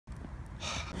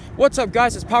What's up,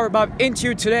 guys? It's DarkBob into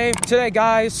you today. Today,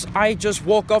 guys, I just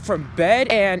woke up from bed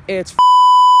and it's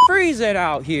freezing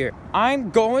out here.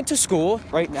 I'm going to school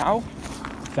right now.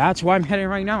 That's why I'm heading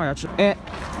right now, actually. And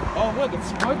oh, look,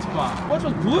 it's SpongeBob.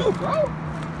 SpongeBob's blue, bro.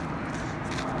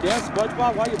 Yeah,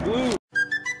 SpongeBob, why you blue?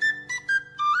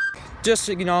 Just,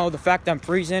 you know, the fact that I'm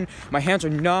freezing, my hands are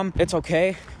numb, it's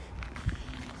okay.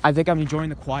 I think I'm enjoying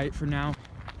the quiet for now.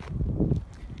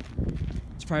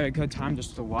 It's probably a good time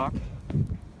just to walk.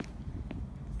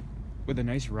 With a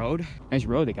nice road. Nice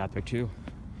road they got there too.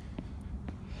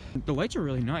 The lights are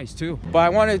really nice too. But I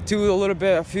want to do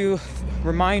a few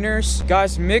reminders.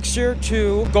 Guys, make sure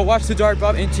to go watch the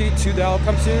DarkBob into the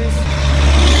Outcome series.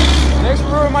 Thanks for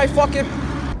ruining my fucking...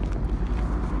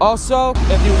 Also,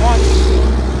 if you want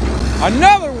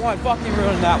another one, fucking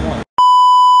ruin that one.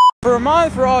 For a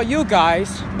reminder for all you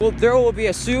guys, there will be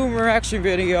a Zoom reaction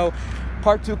video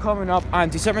Part 2 coming up on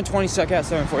December 22nd at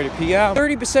 7:40 p.m.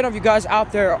 30% of you guys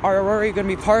out there are already going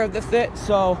to be part of the fit,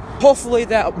 so hopefully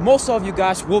that most of you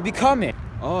guys will be coming.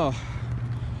 Oh,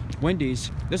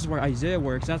 Wendy's. This is where Isaiah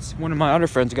works. That's one of my other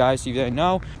friends, guys, you didn't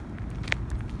know.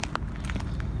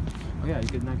 Oh yeah, you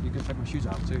can check my shoes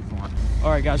out too if you want.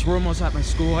 Alright guys, we're almost at my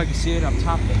school. I can see it up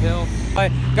top of the hill.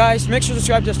 Alright guys, make sure to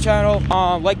subscribe to this channel,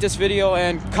 like this video,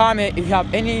 and comment if you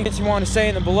have anything you want to say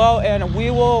in the below, and we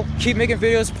will keep making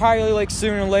videos probably like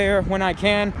sooner or later when I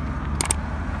can.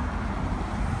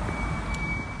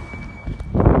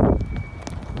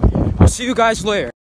 I'll see you guys later.